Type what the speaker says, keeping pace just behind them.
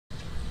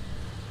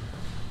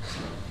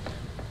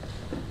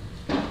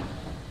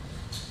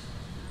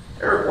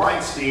Eric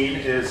Weinstein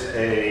is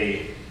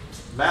a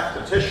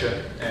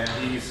mathematician, and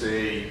he's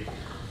a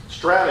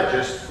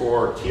strategist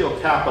for Thiel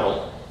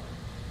Capital.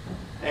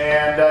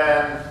 And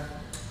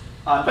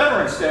on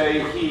Veterans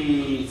Day,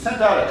 he sent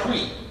out a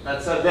tweet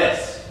that said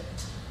this: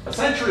 "A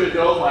century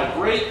ago, my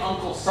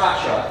great-uncle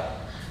Sasha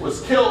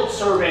was killed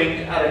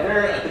serving at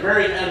the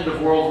very end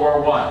of World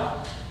War I.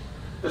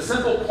 The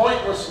simple,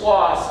 pointless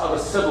loss of a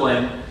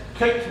sibling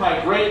kicked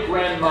my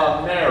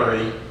great-grandma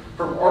Mary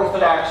from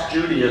Orthodox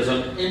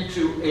Judaism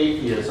into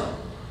atheism,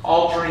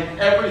 altering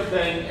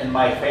everything in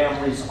my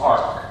family's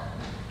arc.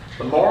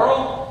 The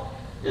moral?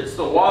 It's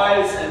the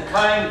wise and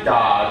kind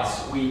gods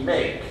we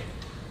make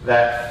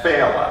that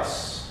fail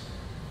us."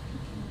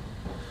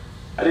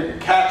 I didn't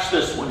catch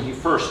this when he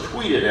first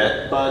tweeted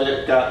it, but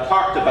it got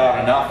talked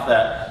about enough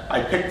that I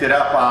picked it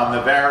up on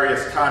the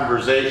various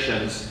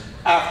conversations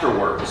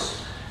afterwards.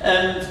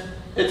 And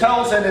it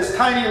tells in his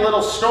tiny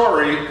little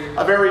story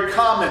a very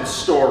common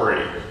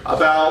story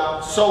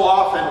about so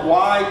often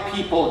why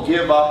people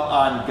give up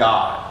on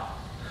God.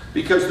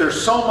 Because there's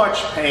so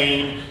much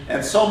pain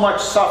and so much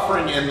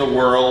suffering in the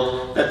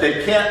world that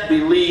they can't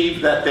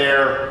believe that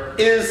there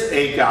is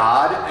a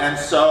God, and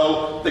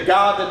so the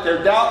God that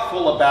they're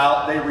doubtful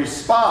about, they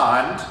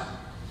respond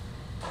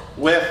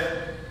with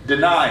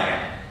denying.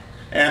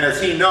 And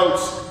as he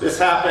notes, this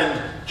happened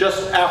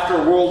just after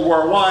World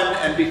War I,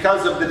 and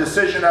because of the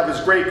decision of his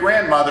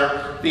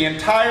great-grandmother, the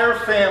entire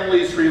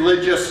family's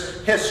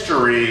religious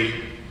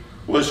history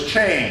was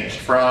changed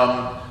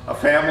from a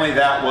family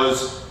that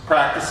was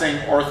practicing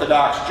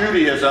Orthodox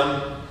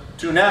Judaism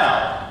to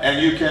now. And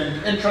you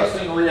can,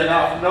 interestingly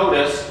enough,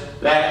 notice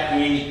that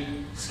he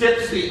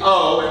skips the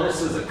O, and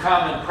this is a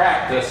common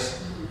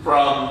practice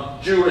from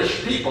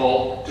Jewish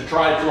people to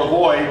try to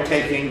avoid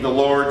taking the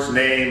Lord's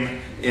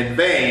name in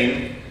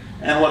vain.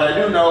 And what I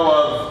do know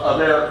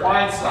of Eric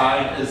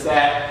Weinstein is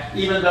that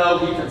even though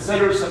he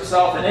considers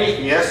himself an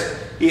atheist,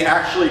 he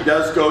actually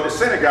does go to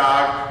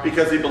synagogue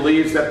because he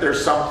believes that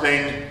there's something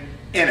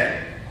in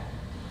it.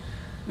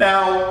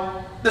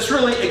 Now, this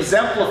really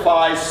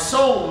exemplifies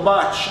so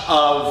much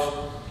of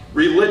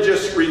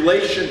religious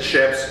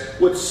relationships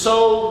with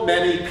so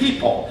many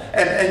people.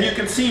 And you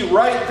can see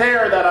right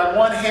there that on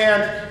one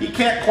hand, he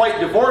can't quite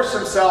divorce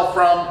himself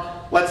from,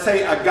 let's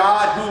say, a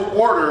God who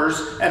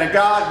orders and a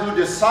God who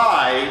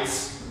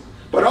decides,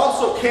 but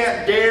also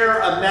can't dare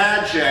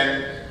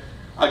imagine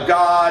a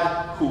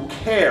God who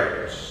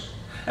cares.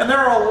 And there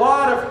are a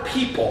lot of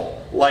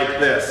people like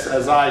this,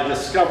 as I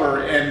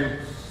discover in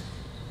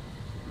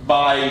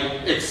my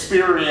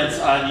experience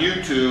on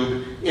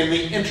YouTube in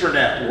the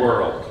internet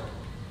world.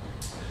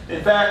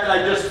 In fact,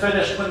 I just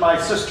finished, when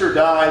my sister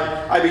died,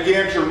 I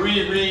began to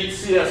reread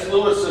C.S.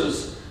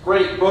 Lewis's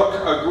great book,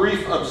 A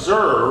Grief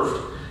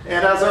Observed.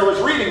 And as I was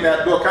reading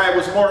that book, I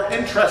was more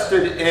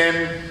interested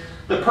in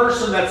the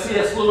person that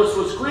C.S. Lewis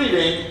was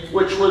grieving,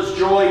 which was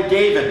Joy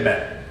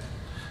Davidman.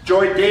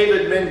 Joy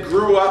Davidman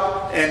grew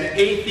up an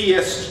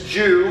atheist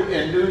Jew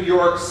in New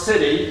York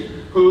City,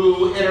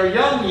 who in her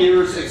young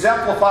years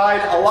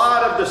exemplified a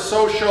lot of the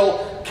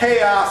social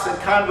chaos and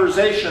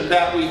conversation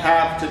that we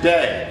have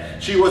today.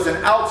 She was an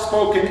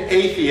outspoken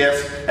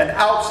atheist, an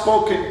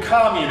outspoken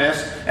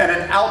communist, and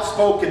an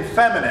outspoken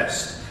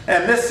feminist.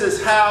 And this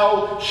is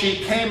how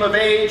she came of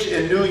age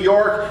in New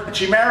York. And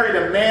she married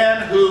a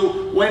man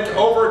who went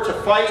over to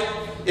fight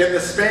in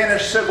the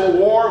Spanish Civil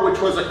War, which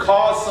was a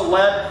cause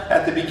célèbre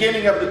at the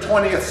beginning of the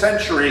 20th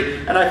century.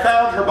 And I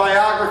found her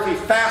biography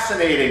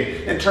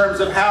fascinating in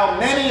terms of how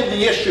many of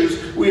the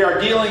issues we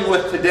are dealing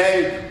with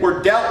today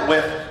were dealt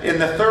with in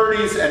the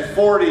 30s and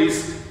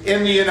 40s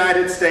in the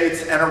United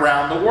States and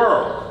around the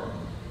world.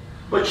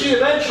 But she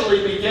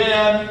eventually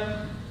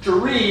began to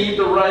read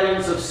the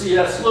writings of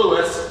C.S.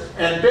 Lewis,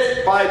 and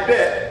bit by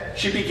bit,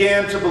 she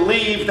began to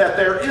believe that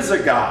there is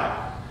a God.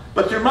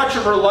 But through much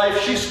of her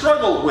life, she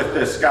struggled with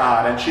this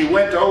God, and she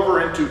went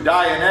over into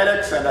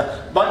Dianetics and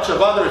a bunch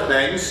of other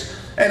things.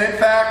 And in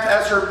fact,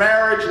 as her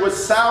marriage was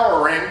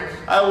souring,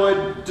 I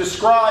would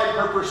describe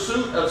her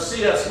pursuit of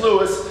C.S.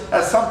 Lewis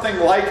as something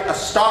like a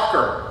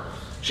stalker.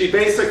 She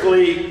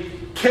basically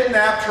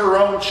kidnapped her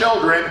own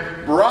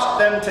children, brought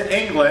them to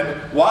England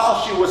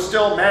while she was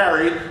still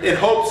married, in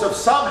hopes of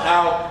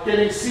somehow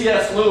getting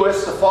C.S.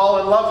 Lewis to fall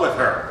in love with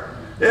her.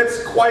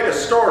 It's quite a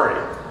story.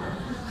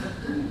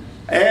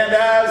 And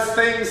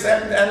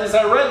as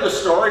I read the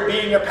story,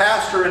 being a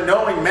pastor and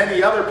knowing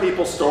many other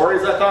people's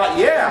stories, I thought,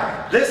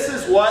 yeah, this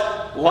is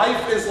what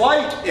life is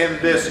like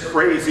in this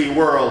crazy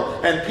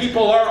world. And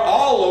people are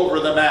all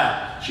over the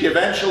map. She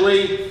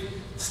eventually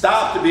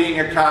stopped being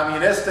a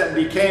communist and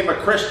became a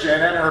Christian,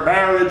 and her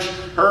marriage,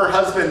 her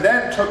husband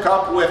then took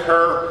up with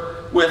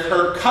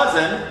her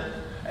cousin,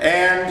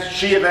 and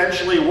she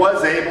eventually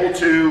was able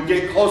to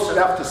get close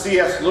enough to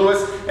C.S.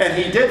 Lewis, and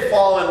he did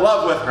fall in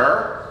love with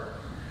her.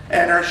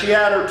 And she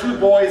had her 2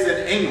 boys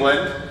in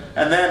England,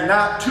 and then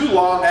not too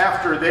long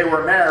after they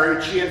were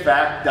married, she in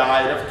fact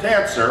died of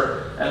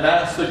cancer, and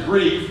that's the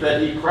grief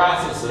that he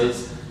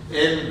processes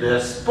in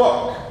this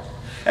book.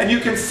 And you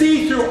can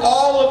see through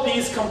all of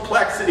these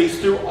complexities,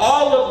 through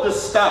all of the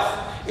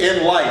stuff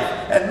in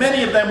life. And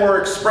many of them were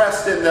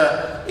expressed in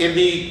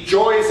the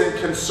joys and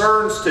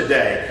concerns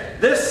today.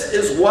 This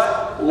is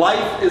what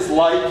life is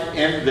like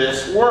in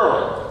this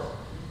world.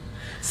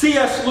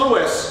 C.S.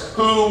 Lewis,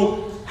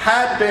 who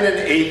had been an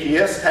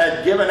atheist,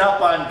 had given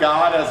up on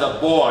God as a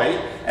boy,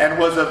 and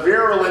was a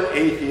virulent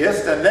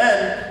atheist, and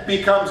then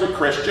becomes a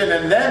Christian,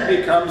 and then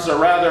becomes a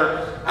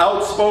rather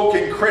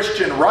outspoken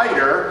Christian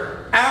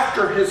writer.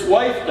 After his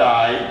wife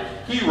died,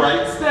 he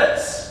writes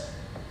this: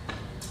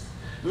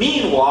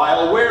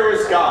 "Meanwhile, where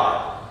is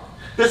God?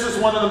 This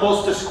is one of the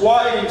most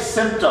disquieting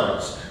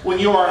symptoms, when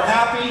you are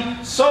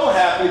happy, so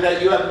happy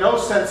that you have no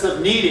sense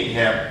of needing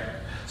him,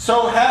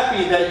 so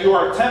happy that you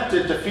are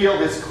tempted to feel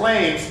his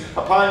claims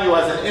upon you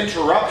as an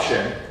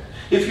interruption.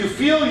 If you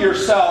feel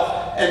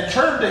yourself and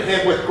turn to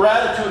him with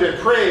gratitude and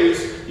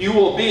praise, you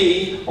will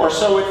be, or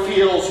so it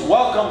feels,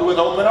 welcomed with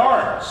open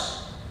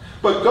arms.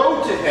 But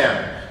go to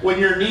him when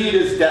your need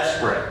is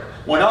desperate,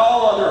 when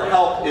all other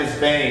help is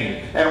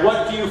vain. And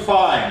what do you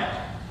find?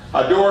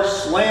 A door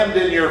slammed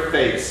in your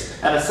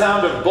face, and a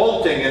sound of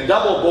bolting and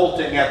double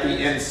bolting at the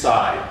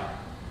inside.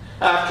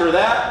 After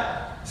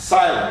that,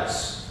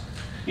 silence.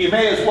 You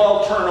may as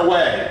well turn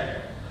away.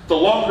 The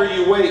longer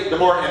you wait, the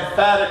more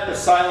emphatic the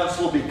silence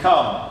will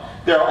become.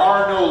 There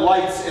are no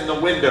lights in the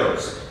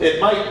windows.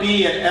 It might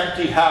be an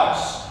empty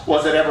house.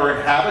 Was it ever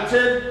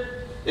inhabited?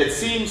 It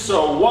seemed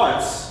so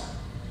once.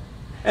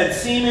 And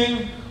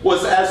seeming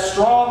was as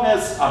strong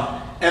as,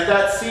 and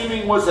that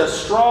seeming was as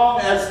strong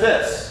as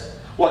this.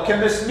 What can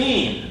this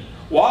mean?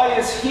 Why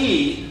is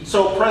he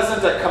so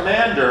present a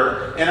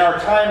commander in our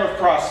time of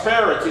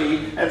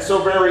prosperity, and so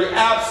very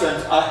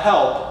absent a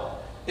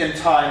help in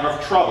time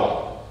of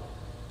trouble?"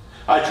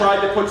 I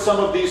tried to put some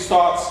of these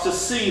thoughts to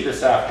sea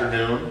this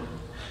afternoon.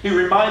 He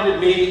reminded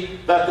me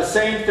that the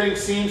same thing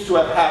seems to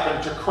have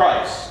happened to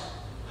Christ.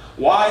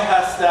 "Why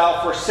hast thou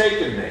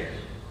forsaken me?"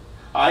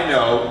 I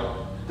know.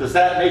 Does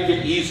that make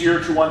it easier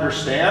to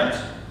understand?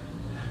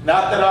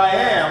 Not that I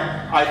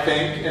am, I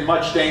think, in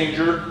much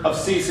danger of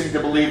ceasing to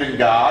believe in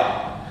God.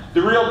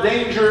 The real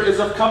danger is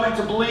of coming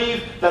to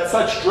believe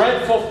such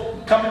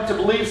dreadful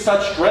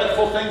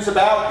things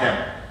about him.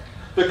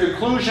 The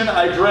conclusion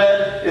I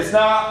dread is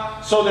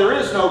not, so there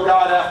is no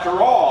God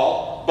after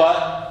all,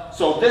 but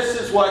so this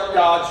is what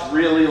God's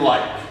really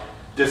like.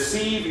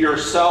 Deceive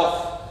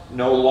yourself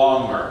no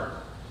longer.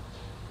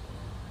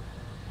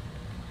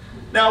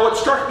 Now, what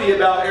struck me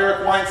about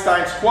Eric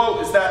Weinstein's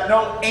quote is that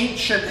no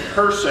ancient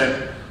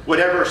person would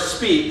ever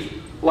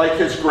speak like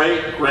his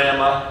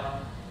great-grandma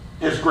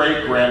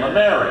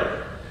Mary.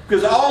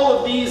 Because all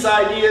of these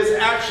ideas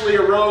actually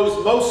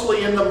arose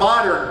mostly in the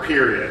modern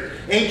period.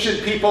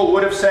 Ancient people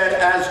would have said,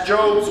 as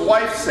Job's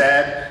wife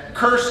said,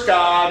 "Curse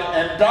God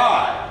and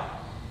die."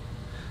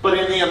 But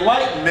in the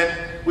Enlightenment,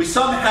 we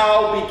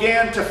somehow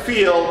began to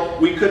feel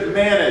we could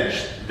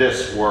manage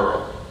this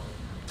world.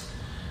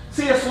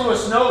 C.S.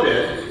 Lewis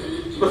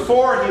noted,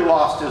 before he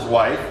lost his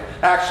wife,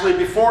 actually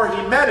before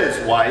he met his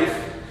wife,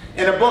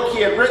 in a book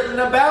he had written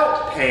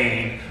about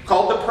pain,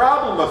 called The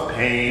Problem of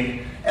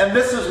Pain, and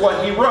this is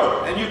what he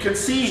wrote. And you can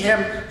see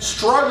him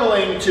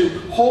struggling to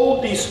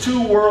hold these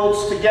two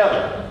worlds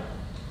together.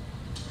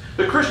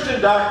 The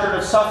Christian doctrine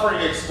of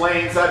suffering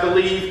explains, I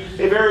believe,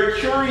 a very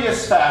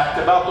curious fact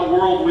about the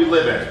world we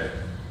live in.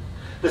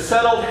 The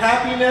settled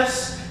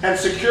happiness and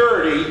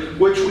security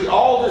which we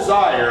all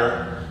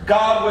desire,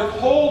 God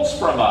withholds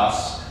from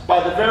us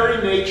by the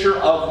very nature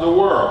of the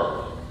world.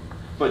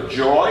 But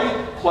joy,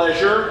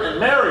 pleasure, and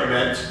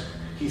merriment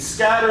he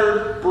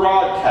scattered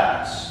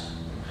broadcast.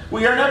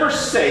 We are never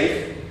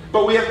safe,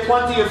 but we have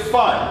plenty of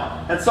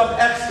fun and some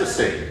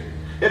ecstasy.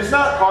 It is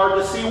not hard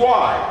to see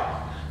why.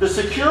 The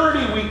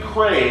security we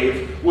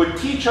crave would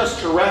teach us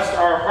to rest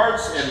our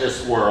hearts in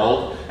this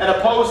world and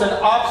oppose an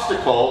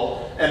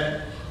obstacle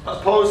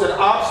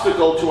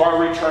to our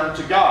return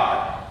to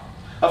God.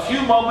 A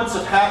few moments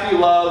of happy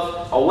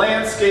love, a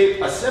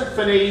landscape, a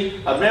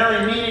symphony, a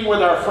merry meeting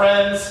with our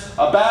friends,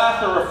 a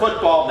bath, or a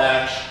football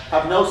match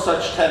have no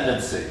such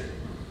tendency.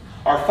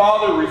 Our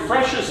Father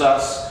refreshes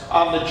us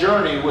on the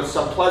journey with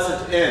some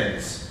pleasant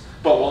inns,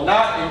 but will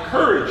not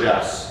encourage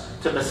us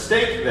to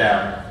mistake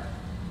them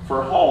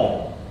for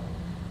home.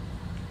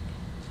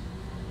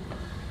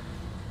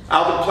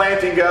 Alvin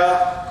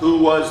Plantinga, who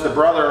was the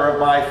brother of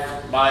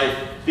my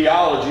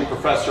theology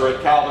professor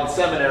at Calvin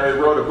Seminary,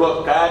 wrote a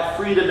book, God,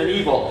 Freedom, and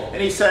Evil.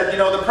 And he said,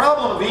 the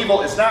problem of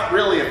evil is not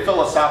really a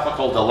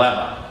philosophical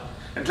dilemma.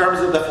 In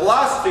terms of the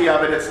philosophy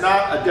of it, it's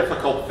not a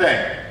difficult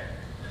thing.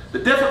 The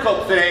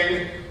difficult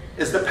thing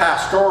is the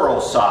pastoral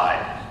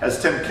side,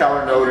 as Tim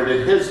Keller noted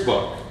in his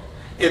book.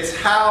 It's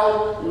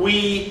how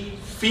we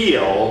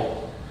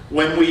feel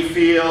when we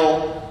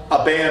feel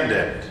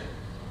abandoned,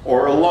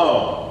 or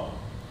alone,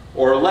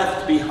 or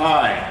left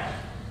behind,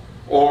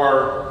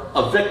 or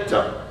a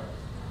victim,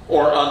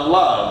 or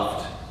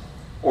unloved,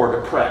 or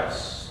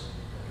depressed.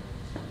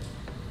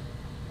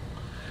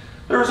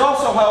 There is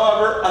also,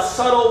 however, a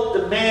subtle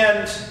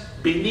demand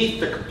beneath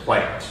the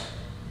complaint.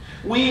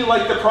 We,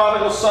 like the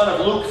prodigal son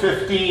of Luke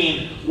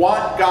 15,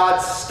 want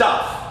God's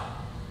stuff,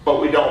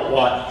 but we don't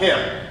want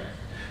him.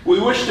 We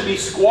wish to be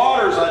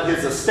squatters on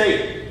his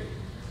estate,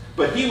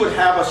 but he would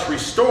have us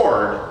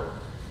restored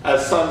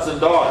as sons and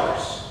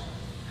daughters.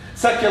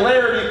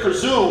 Secularity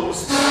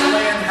presumes the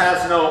land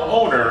has no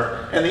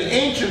owner, and the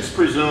ancients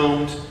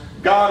presumed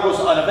God was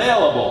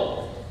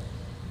unavailable.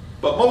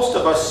 But most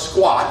of us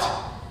squat,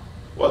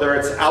 whether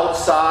it's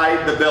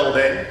outside the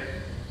building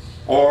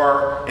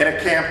or in a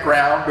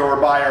campground or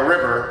by a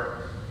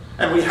river,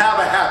 and we have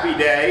a happy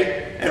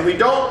day, and we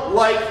don't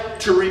like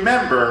to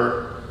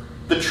remember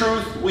the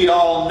truth we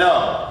all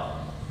know.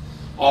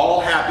 All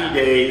happy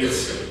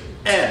days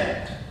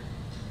end.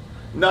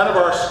 None of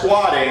our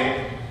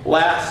squatting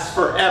lasts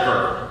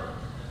forever.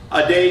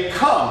 A day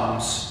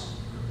comes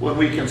when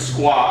we can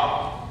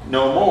squat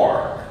no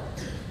more.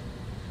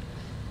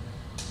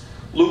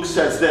 Luke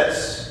says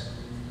this: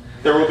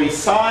 there will be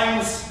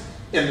signs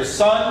in the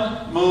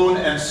sun, moon,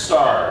 and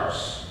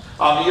stars.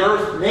 On the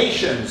earth,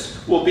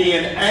 nations will be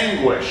in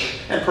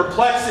anguish and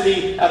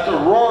perplexity at the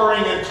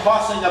roaring and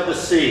tossing of the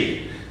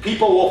sea.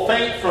 People will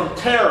faint from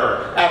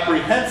terror,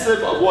 apprehensive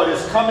of what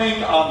is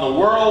coming on the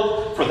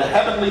world, for the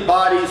heavenly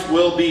bodies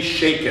will be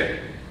shaken.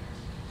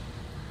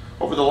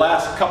 Over the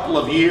last couple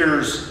of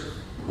years,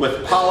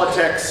 with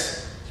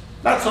politics,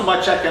 not so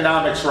much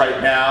economics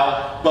right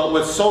now, but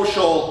with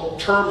social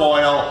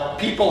turmoil,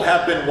 people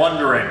have been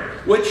wondering,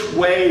 which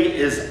way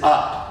is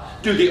up?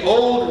 Do the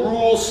old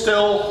rules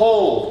still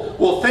hold?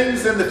 Will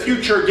things in the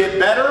future get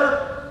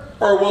better,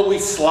 or will we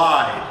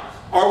slide?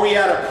 Are we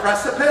at a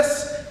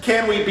precipice?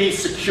 Can we be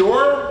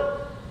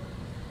secure?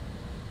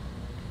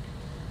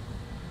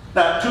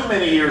 Not too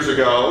many years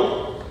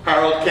ago,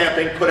 Harold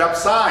Camping put up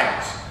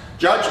signs.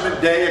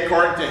 Judgment Day,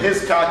 according to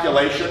his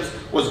calculations,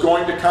 was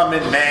going to come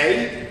in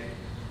May,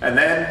 and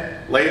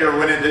then later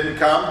when it didn't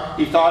come,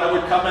 he thought it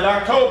would come in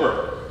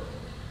October.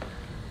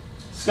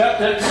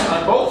 Skeptics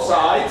on both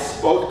sides,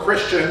 both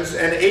Christians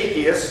and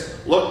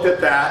atheists, looked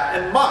at that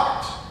and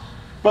mocked.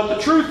 But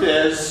the truth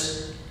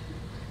is,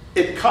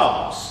 it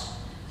comes.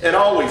 It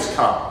always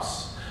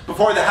comes.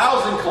 Before the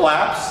housing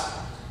collapse,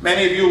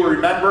 many of you will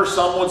remember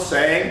someone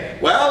saying,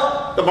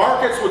 well, the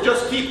markets will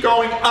just keep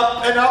going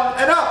up and up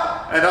and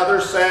up. And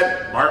others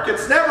said,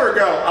 markets never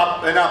go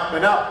up and up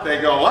and up.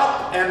 They go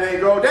up and they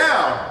go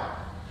down.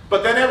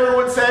 But then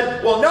everyone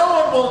said, well,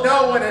 no one will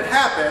know when it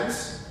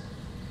happens,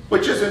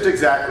 which isn't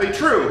exactly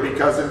true,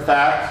 because in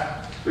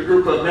fact, the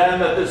group of men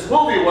that this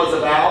movie was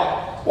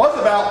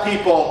about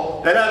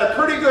people that had a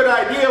pretty good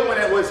idea when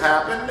it was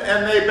happened,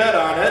 and they bet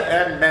on it,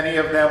 and many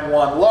of them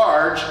won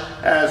large,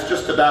 as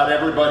just about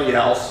everybody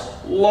else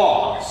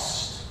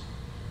lost.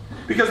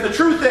 Because the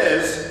truth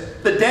is,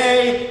 the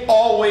day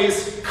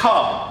always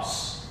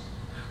comes.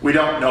 We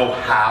don't know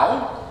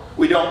how,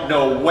 we don't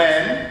know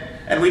when,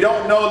 and we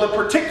don't know the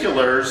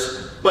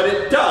particulars, but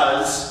it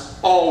does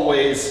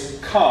always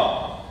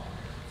come.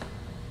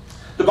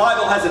 The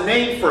Bible has a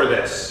name for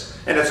this,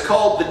 and it's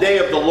called the Day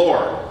of the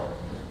Lord.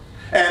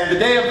 And the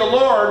Day of the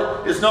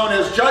Lord is known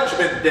as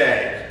Judgment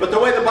Day. But the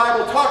way the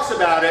Bible talks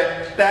about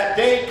it, that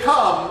day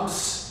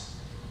comes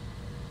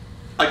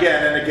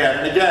again and again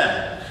and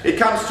again. It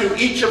comes to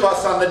each of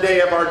us on the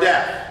day of our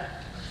death.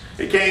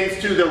 It came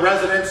to the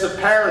residents of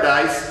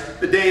paradise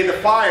the day the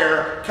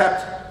fire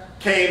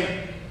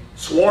came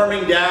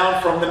swarming down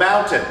from the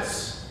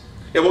mountains.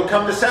 It will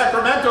come to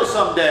Sacramento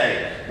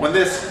someday when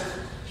this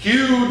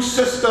huge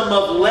system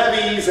of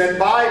levees and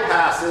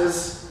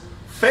bypasses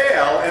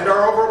fail and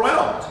are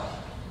overwhelmed.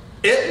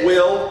 It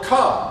will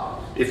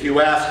come. If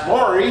you ask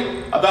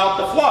Maury about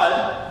the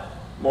flood,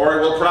 Maury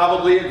will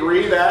probably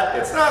agree that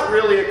it's not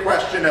really a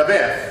question of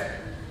if,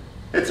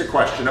 it's a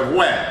question of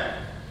when.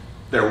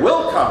 There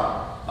will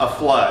come a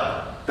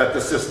flood that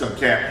the system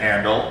can't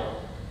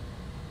handle,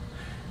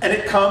 and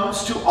it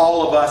comes to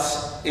all of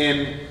us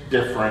in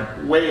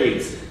different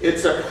ways.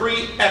 It's a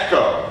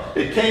pre-echo.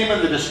 It came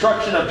in the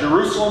destruction of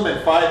Jerusalem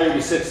in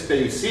 586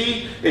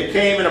 BC. It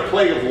came in a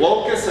plague of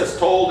locusts, as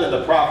told in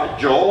the prophet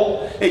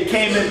Joel. It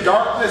came in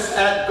darkness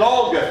at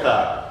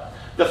Golgotha.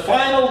 The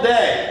final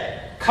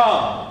day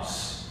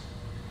comes,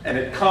 and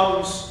it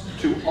comes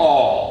to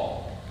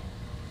all.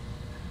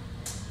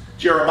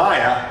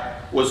 Jeremiah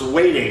was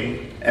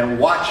waiting and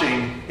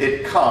watching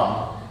it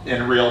come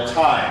in real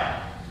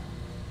time.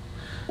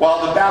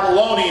 While the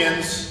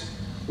Babylonians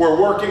were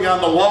working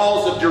on the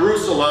walls of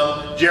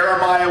Jerusalem,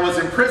 Jeremiah was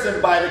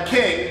imprisoned by the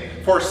king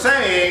for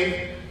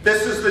saying,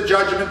 this is the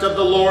judgment of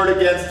the Lord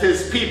against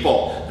his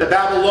people. The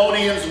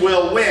Babylonians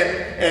will win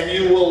and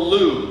you will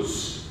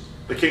lose.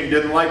 The king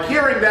didn't like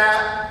hearing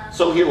that,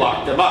 so he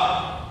locked him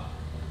up.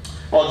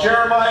 While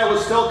Jeremiah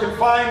was still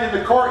confined in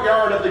the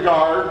courtyard of the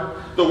guard,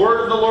 the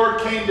word of the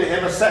Lord came to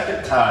him a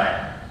second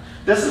time.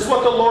 This is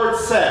what the Lord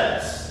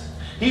says: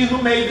 He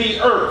who made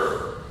the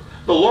earth,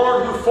 the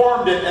Lord who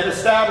formed it and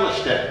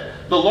established it,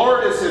 the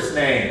Lord is his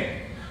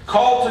name.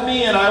 Call to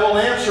me and I will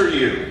answer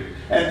you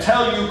and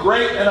tell you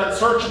great and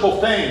unsearchable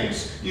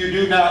things you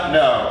do not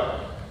know.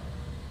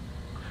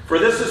 For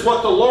this is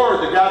what the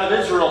Lord, the God of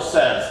Israel,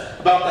 says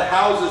about the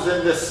houses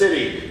in this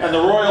city and the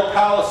royal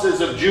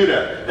palaces of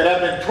Judah that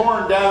have been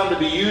torn down to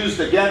be used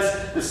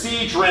against the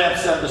siege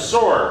ramps and the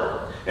sword.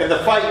 in the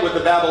fight with the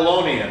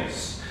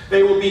Babylonians.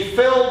 They will be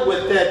filled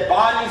with dead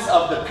bodies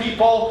of the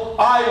people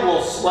I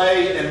will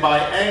slay in my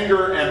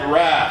anger and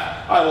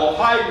wrath. I will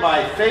hide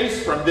my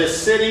face from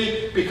this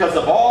city because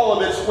of all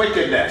of its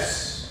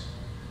wickedness.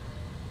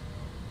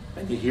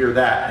 And you hear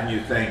that and you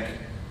think,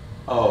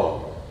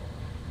 oh,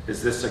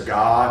 is this a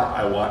God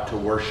I want to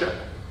worship?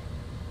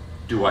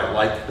 Do I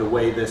like the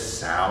way this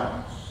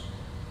sounds?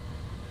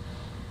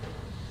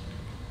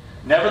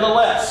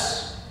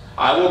 Nevertheless,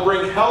 I will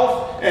bring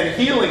health and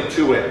healing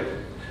to it.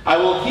 I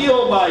will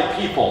heal my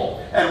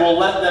people and will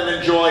let them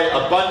enjoy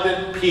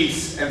abundant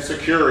peace and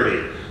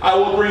security. I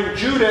will bring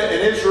Judah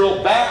and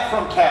Israel back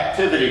from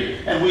captivity,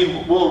 and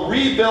we will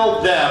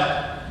rebuild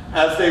them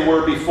as they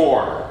were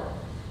before.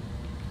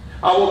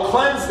 I will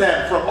cleanse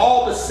them from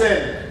all the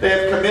sin they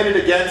have committed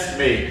against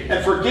me,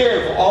 and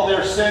forgive all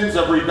their sins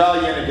of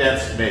rebellion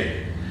against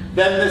me.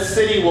 Then this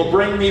city will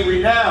bring me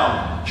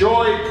renown,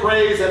 joy,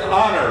 praise, and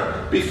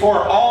honor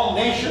before all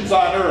nations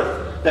on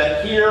earth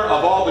that hear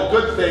of all the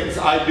good things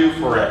I do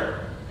for it.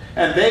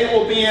 And they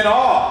will be in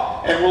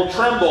awe and will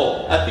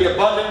tremble at the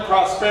abundant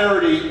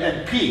prosperity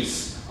and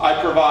peace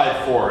I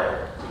provide for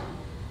it.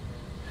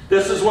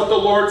 This is what the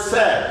Lord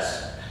says.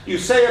 You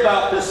say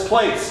about this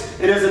place,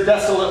 it is a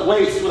desolate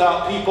waste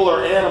without people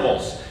or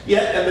animals.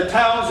 Yet in the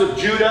towns of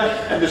Judah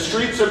and the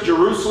streets of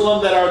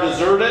Jerusalem that are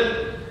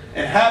deserted,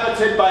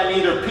 inhabited by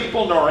neither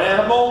people nor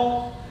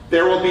animal,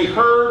 there will be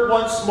heard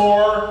once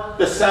more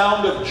the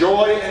sound of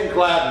joy and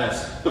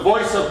gladness, the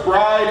voice of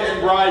bride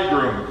and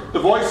bridegroom, the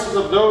voices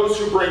of those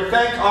who bring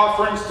thank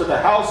offerings to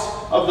the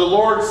house of the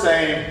Lord,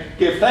 saying,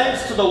 Give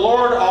thanks to the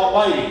Lord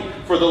Almighty,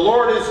 for the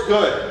Lord is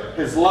good,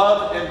 his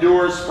love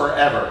endures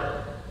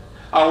forever.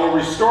 I will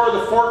restore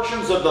the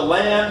fortunes of the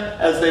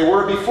land as they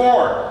were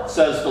before,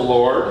 says the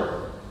Lord.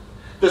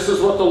 This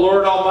is what the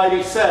Lord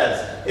Almighty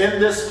says.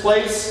 In this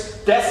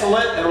place,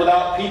 desolate and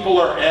without people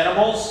or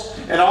animals,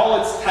 in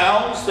all its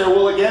towns there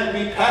will again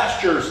be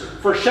pastures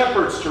for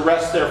shepherds to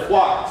rest their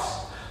flocks.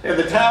 In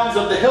the towns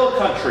of the hill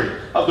country,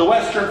 of the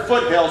western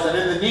foothills and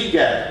in the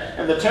Negeb,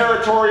 in the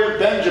territory of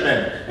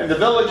Benjamin, in the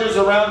villages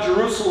around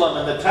Jerusalem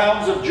and the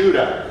towns of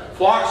Judah,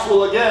 flocks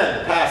will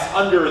again pass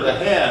under the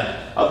hand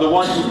of the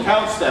one who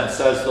counts them,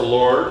 says the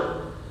Lord.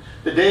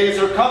 The days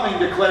are coming,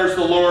 declares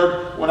the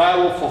Lord, when I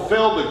will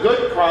fulfill the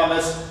good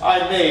promise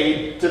I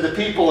made to the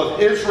people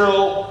of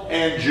Israel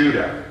and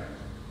Judah.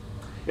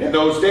 In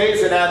those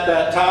days and at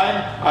that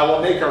time, I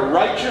will make a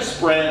righteous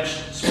branch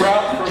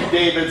sprout from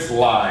David's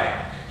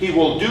line. He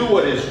will do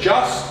what is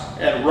just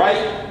and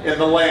right in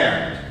the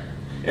land.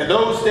 In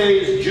those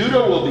days,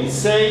 Judah will be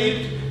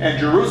saved, and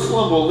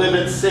Jerusalem will live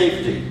in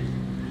safety.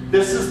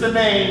 This is the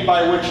name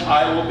by which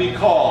I will be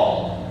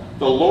called,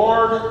 the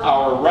Lord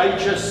our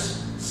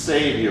righteous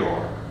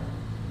Savior.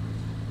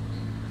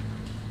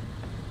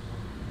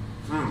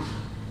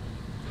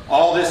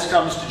 All this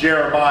comes to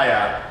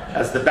Jeremiah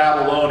as the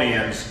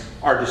Babylonians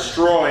are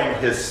destroying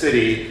his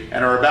city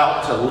and are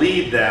about to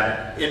lead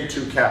them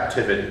into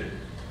captivity.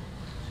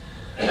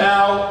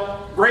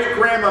 Now,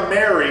 Great-Grandma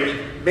Mary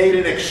made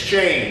an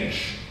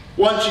exchange,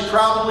 one she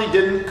probably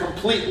didn't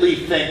completely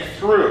think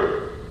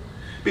through.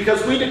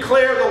 Because we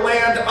declare the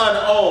land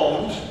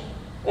unowned,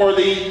 or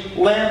the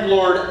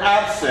landlord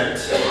absent,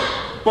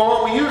 but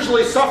what we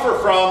usually suffer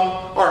from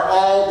are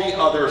all the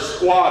other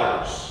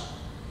squatters.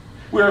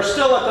 We are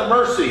still at the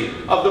mercy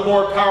of the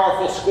more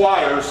powerful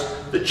squatters,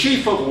 the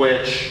chief of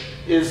which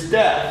is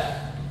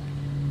death.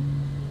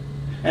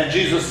 And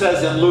Jesus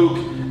says in Luke,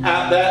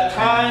 at that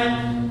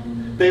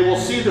time they will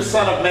see the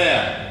Son of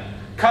Man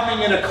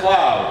coming in a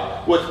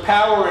cloud with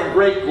power and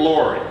great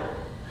glory.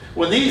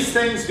 When these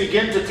things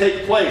begin to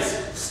take place,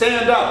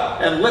 stand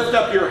up and lift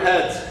up your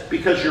heads,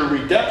 because your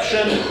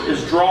redemption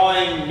is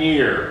drawing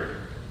near.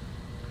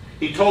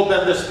 He told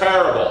them this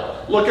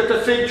parable. Look at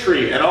the fig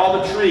tree and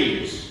all the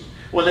trees.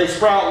 When they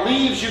sprout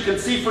leaves, you can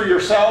see for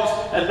yourselves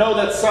and know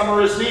that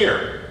summer is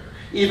near.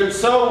 Even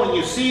so, when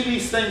you see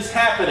these things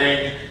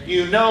happening,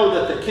 you know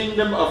that the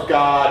kingdom of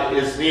God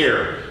is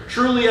near.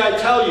 Truly I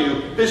tell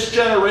you, this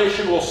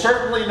generation will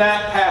certainly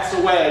not pass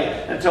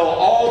away until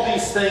all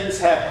these things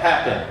have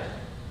happened.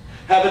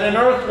 Heaven and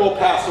earth will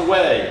pass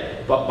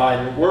away, but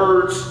my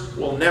words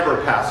will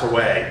never pass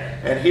away.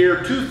 And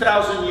here,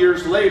 2,000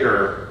 years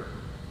later,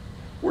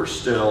 we're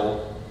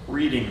still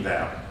reading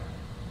them.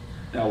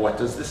 Now, what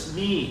does this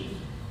mean?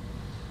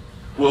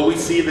 Will we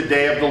see the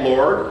day of the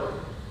Lord?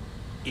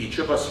 Each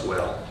of us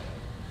will.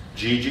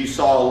 Gigi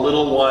saw a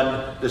little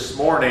one this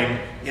morning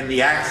in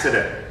the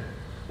accident.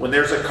 When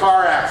there's a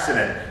car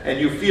accident and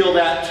you feel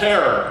that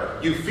terror,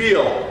 you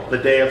feel the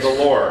day of the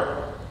Lord.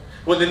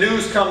 When the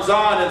news comes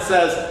on and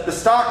says the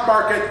stock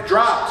market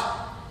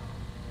dropped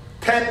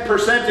 10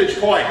 percentage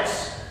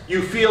points,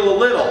 you feel a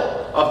little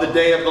of the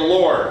day of the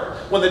Lord.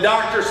 When the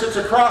doctor sits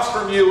across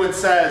from you and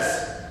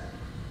says,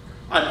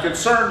 I'm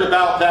concerned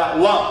about that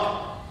lump,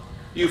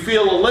 you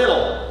feel a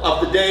little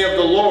of the day of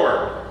the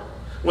Lord.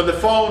 When the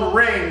phone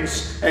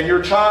rings and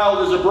your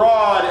child is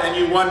abroad and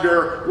you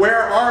wonder,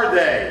 where are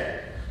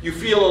they? You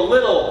feel a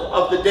little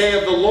of the day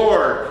of the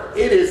Lord.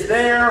 It is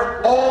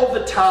there all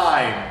the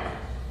time.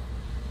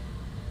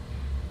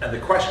 And the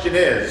question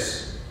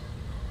is,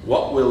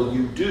 what will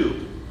you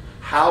do?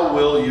 How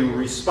will you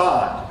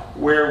respond?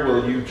 Where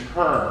will you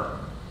turn?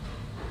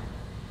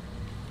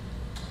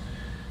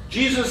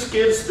 Jesus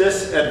gives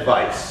this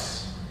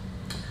advice.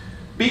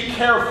 Be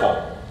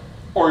careful,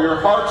 or your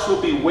hearts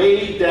will be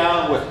weighed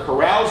down with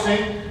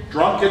carousing,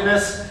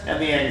 drunkenness,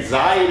 and the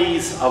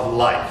anxieties of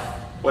life.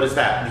 What does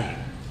that mean?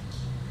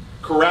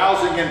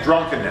 Carousing and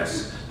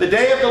drunkenness. The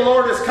day of the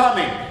Lord is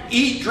coming.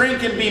 Eat,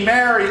 drink, and be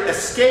merry.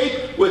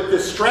 Escape with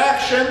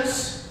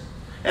distractions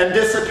and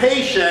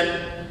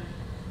dissipation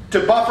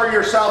to buffer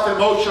yourself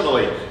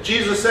emotionally.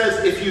 Jesus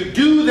says, if you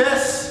do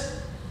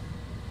this,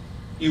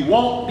 you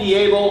won't be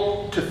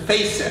able to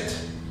face it.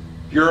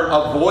 You're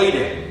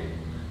avoiding.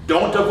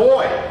 Don't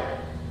avoid.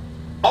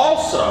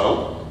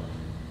 Also,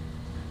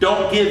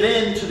 don't give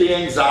in to the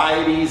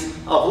anxieties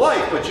of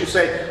life. But you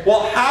say,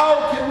 well,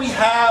 how can we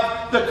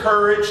have the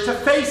courage to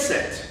face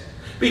it?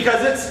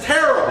 Because it's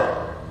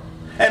terrible.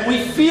 And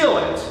we feel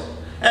it.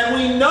 And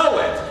we know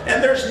it.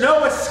 And there's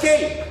no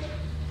escape.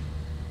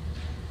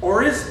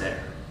 Or is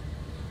there?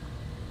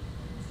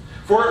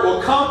 For it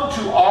will come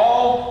to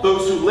all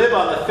those who live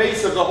on the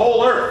face of the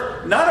whole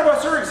earth. None of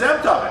us are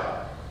exempt of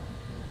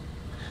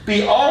it.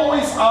 Be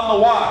always on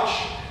the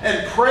watch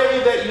and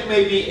pray that you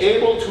may be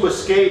able to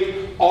escape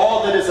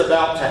all that is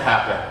about to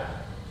happen,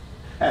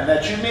 and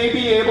that you may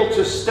be able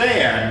to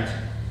stand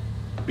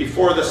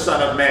before the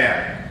Son of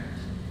Man.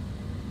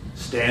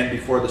 Stand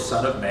before the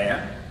Son of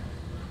Man?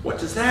 What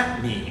does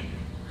that mean?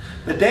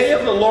 The day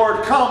of the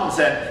Lord comes,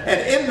 and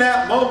in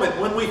that moment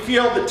when we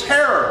feel the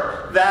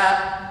terror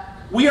that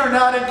we are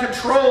not in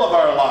control of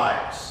our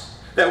lives,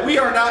 that we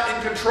are not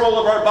in control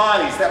of our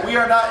bodies, that we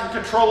are not in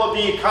control of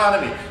the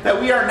economy, that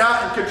we are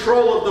not in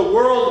control of the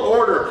world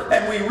order,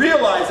 and we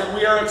realize and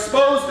we are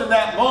exposed in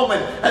that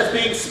moment as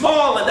being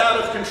small and out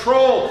of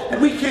control,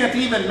 and we can't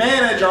even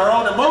manage our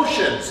own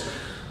emotions.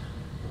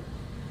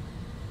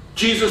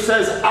 Jesus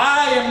says,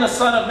 I am the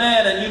Son of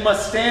Man, and you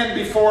must stand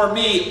before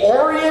me.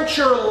 Orient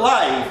your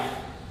life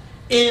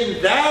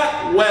in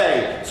that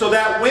way, so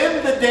that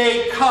when the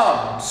day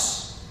comes,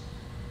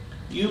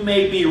 you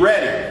may be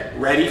ready.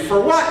 Ready for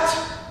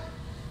what?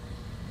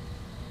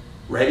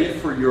 Ready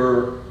for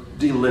your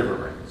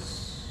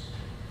deliverance.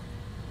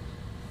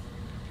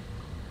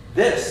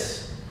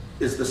 This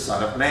is the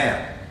Son of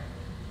Man.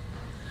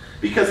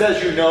 Because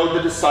as you know,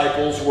 the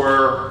disciples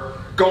were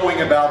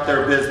going about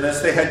their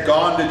business. They had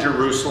gone to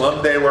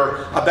Jerusalem. They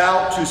were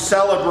about to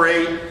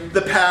celebrate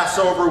the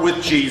Passover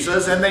with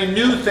Jesus, and they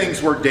knew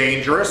things were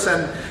dangerous,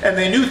 and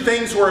they knew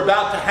things were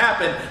about to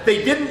happen.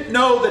 They didn't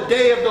know the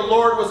day of the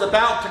Lord was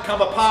about to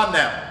come upon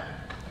them.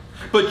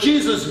 But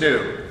Jesus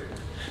knew.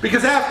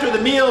 Because after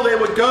the meal they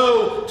would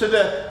go to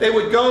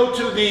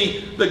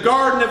the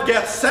Garden of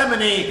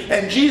Gethsemane,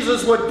 and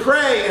Jesus would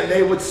pray and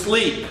they would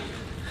sleep.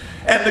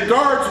 And the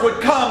guards would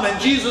come and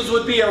Jesus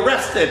would be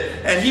arrested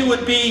and he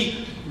would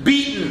be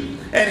beaten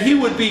and he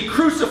would be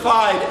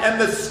crucified and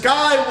the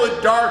sky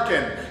would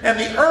darken and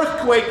the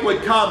earthquake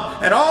would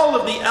come and all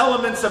of the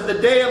elements of the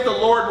day of the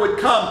Lord would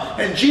come,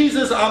 and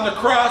Jesus on the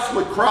cross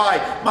would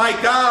cry, my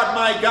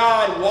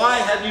God, why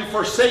have you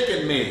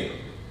forsaken me?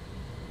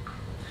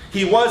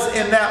 He was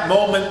in that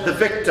moment the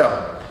victim.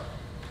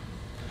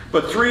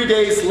 But 3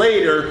 days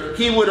later,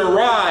 he would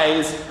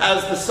arise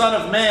as the Son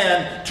of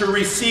Man to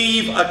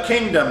receive a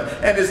kingdom.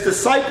 And his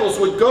disciples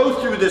would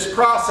go through this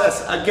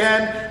process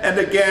again and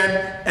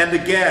again and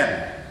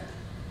again.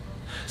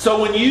 So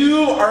when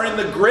you are in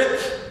the grip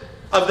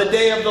of the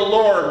day of the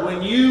Lord,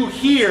 when you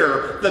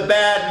hear the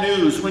bad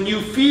news, when you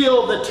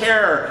feel the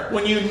terror,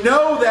 when you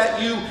know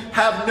that you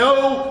have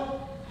no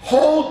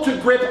hold to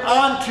grip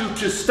onto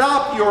to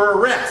stop your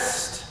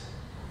arrest,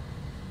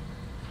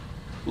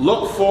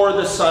 look for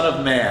the Son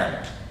of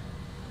Man.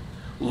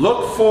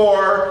 Look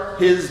for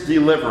his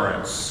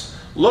deliverance.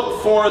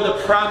 Look for the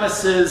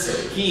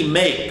promises he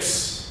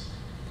makes.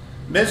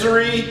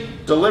 Misery,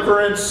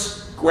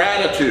 deliverance,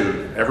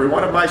 gratitude. Every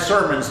one of my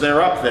sermons,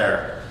 they're up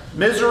there.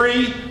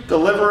 Misery,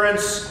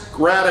 deliverance,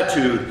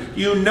 gratitude.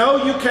 You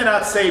know you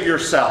cannot save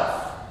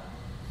yourself.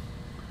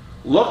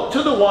 Look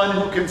to the one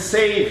who can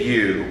save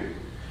you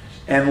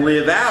and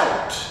live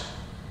out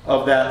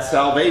of that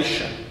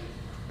salvation.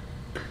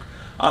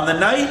 On the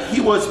night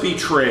he was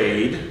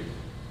betrayed,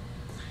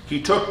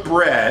 he took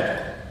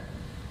bread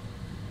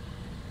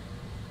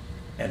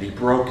and he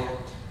broke it.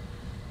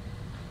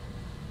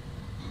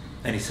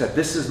 And he said,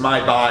 this is my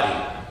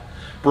body,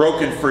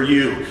 broken for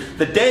you.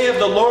 The day of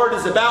the Lord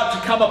is about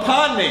to come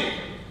upon me.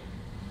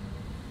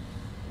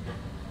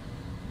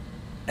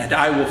 And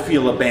I will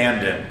feel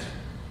abandoned.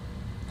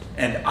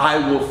 And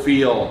I will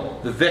feel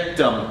the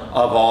victim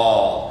of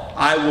all.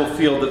 I will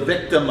feel the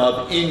victim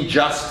of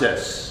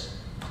injustice.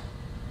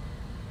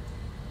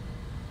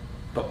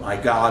 But my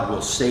God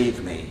will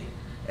save me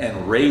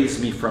and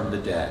raise me from the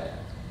dead.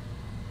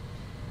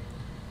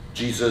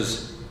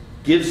 Jesus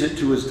gives it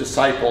to his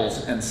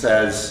disciples and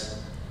says,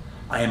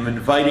 I am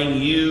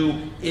inviting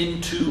you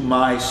into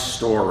my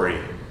story.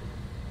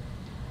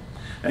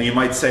 And you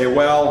might say,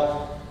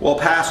 well,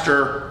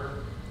 Pastor,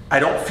 I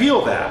don't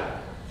feel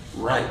that.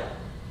 Right.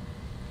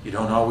 You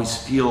don't always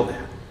feel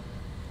that.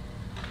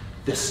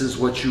 This is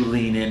what you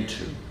lean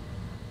into.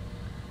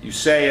 You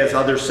say, as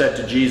others said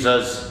to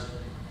Jesus,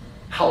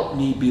 help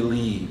me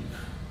believe.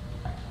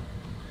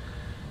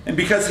 And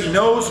because he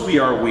knows we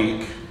are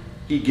weak,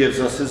 he gives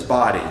us his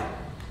body.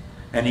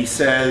 And he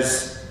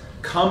says,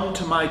 come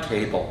to my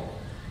table,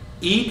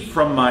 eat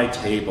from my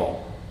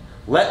table.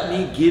 Let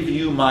me give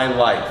you my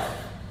life,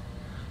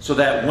 so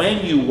that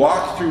when you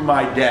walk through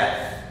my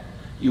death,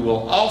 you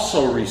will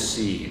also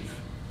receive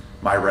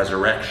my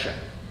resurrection.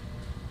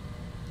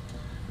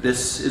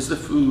 This is the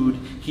food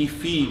he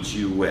feeds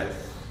you with.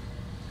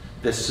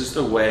 This is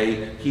the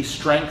way he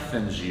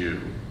strengthens you.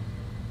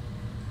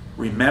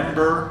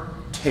 Remember,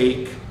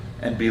 take,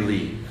 and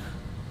believe.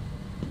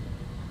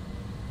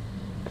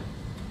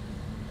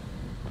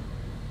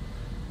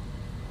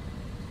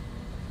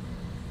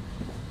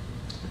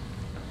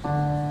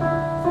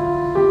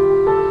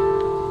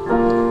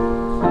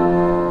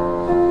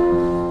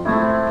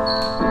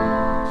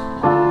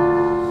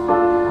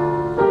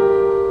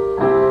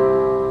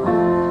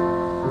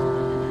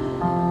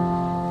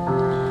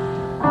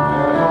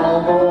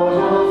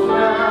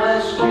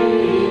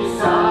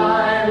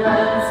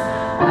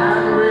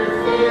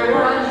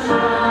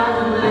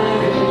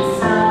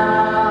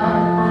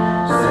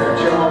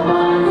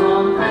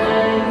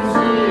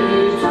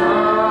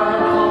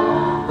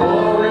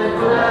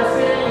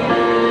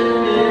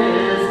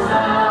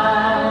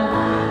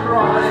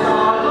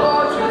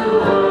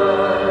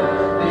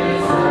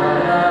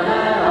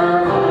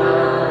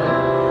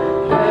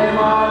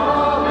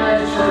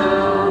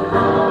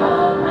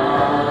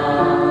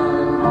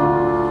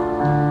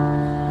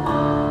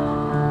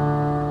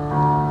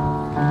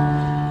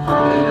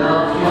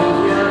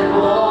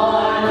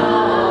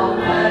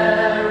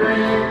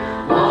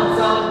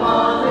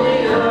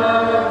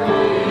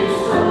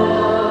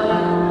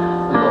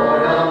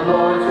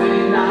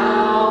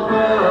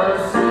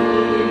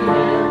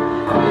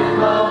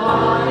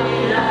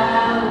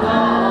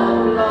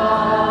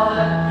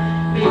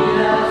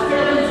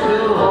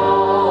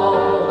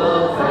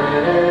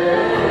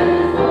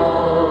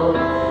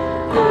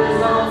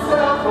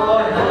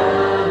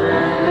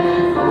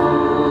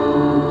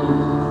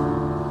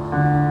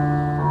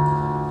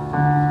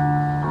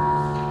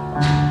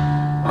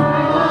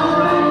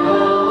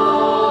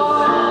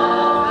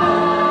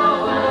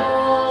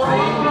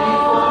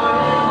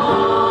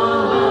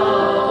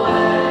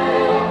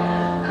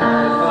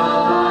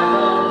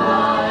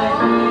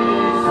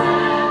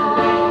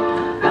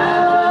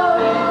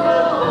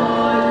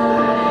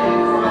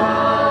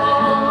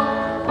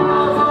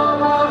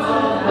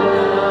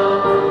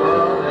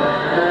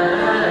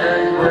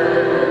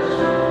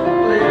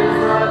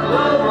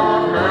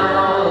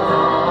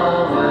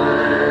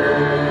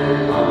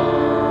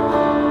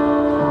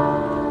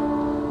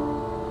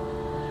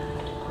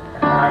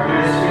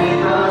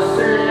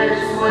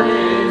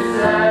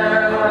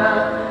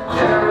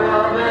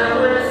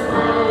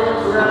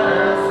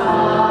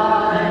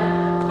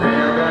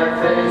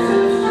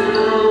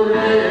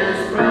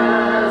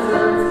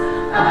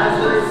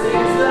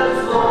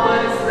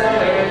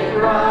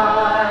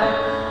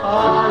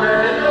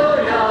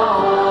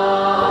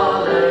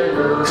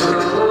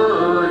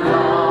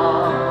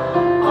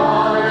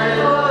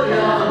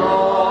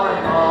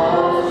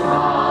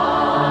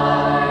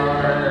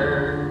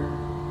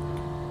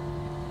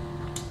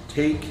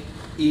 Take,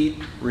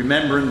 eat,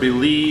 remember, and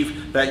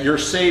believe that your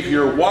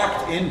Savior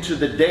walked into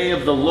the day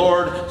of the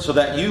Lord so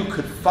that you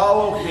could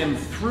follow him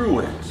through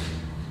it.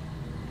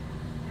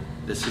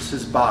 This is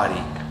his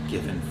body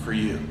given for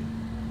you.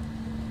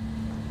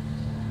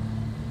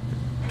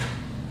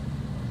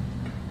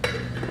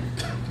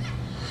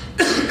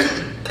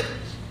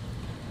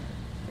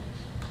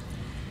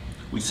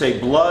 We say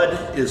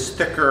blood is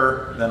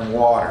thicker than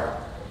water.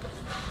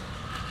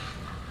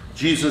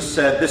 Jesus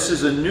said, this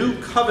is a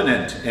new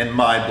covenant in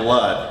my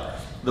blood.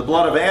 The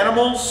blood of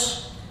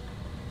animals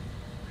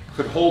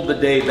could hold the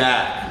day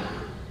back.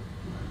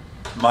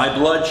 My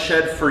blood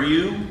shed for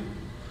you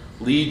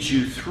leads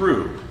you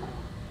through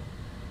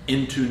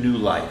into new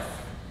life.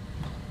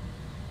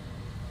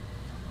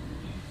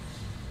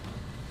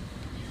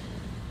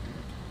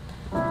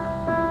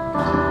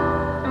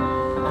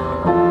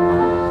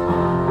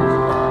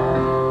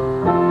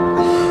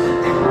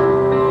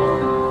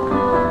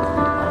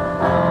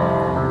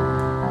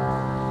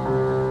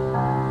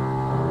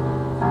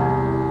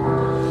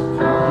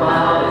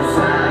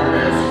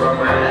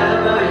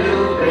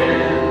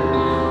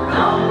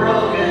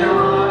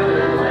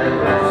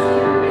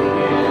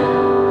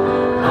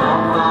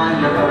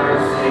 Your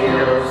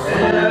mercy,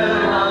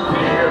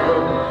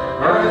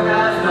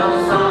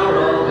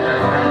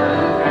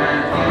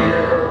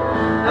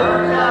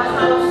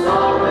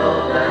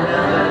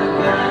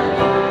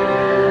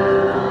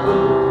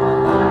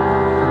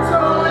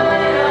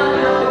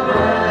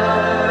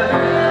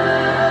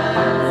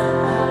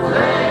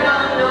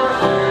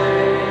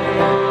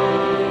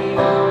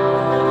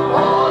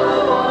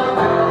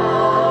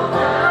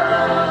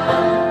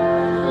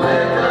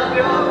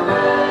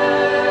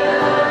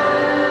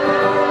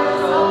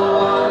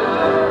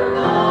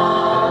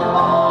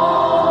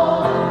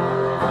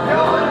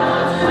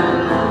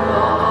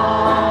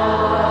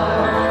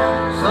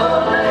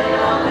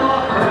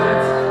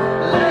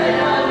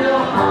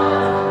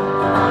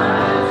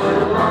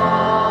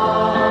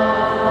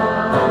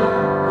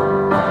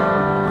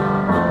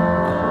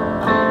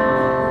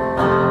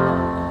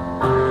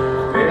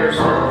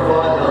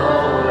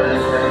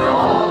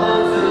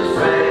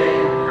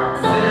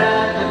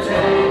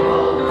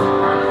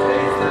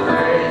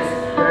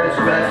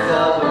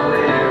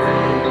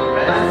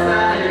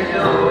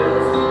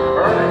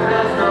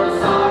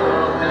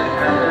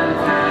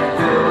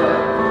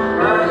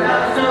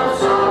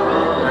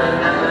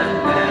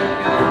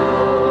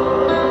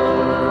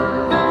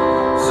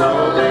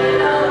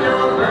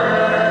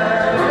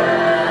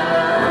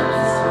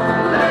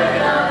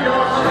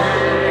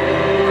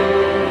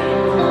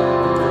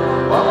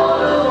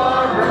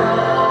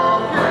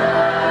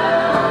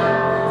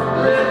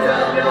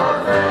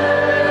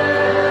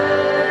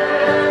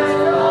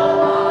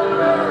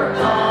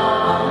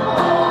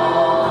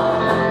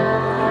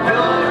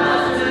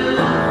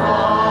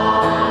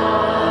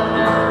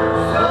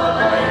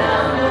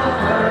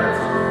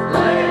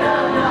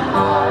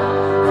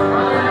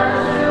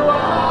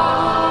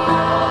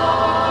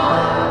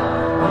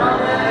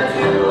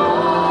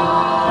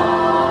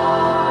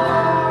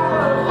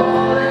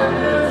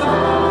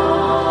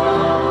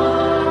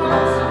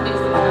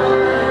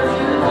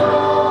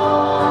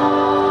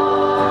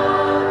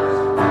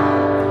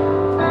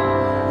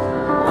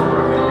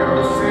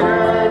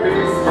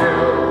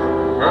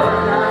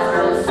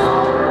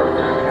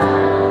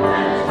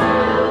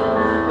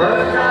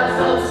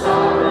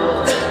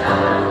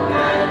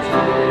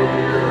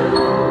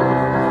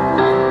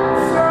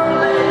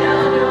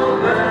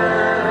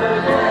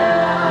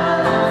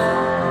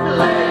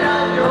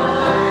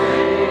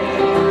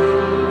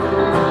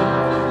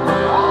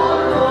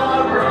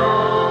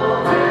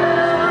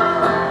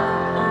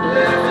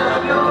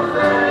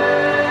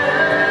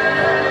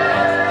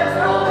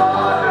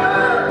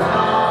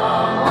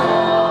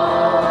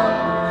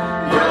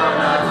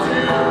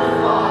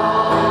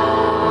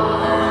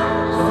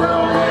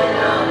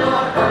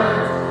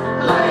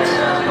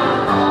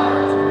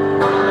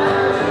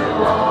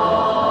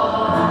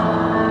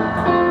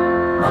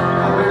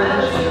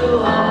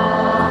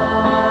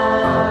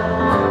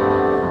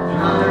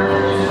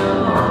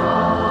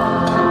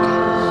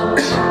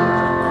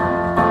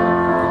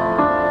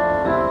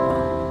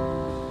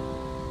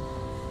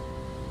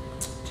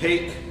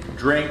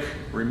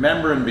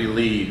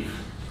 believe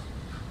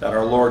that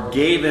our Lord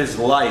gave his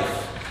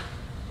life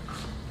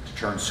to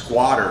turn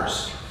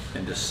squatters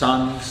into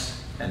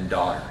sons and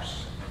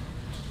daughters.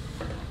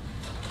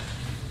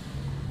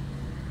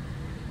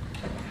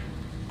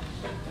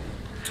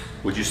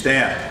 Would you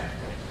stand?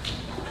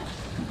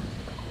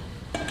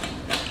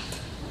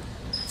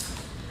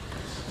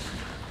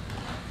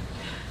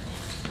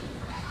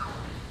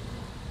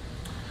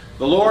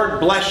 The Lord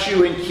bless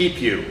you and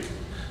keep you.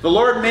 The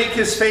Lord make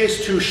his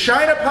face to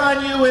shine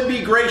upon you and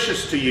be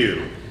gracious to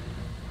you.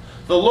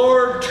 The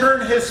Lord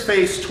turn his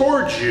face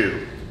towards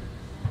you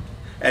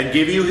and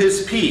give you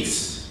his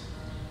peace.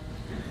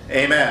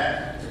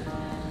 Amen.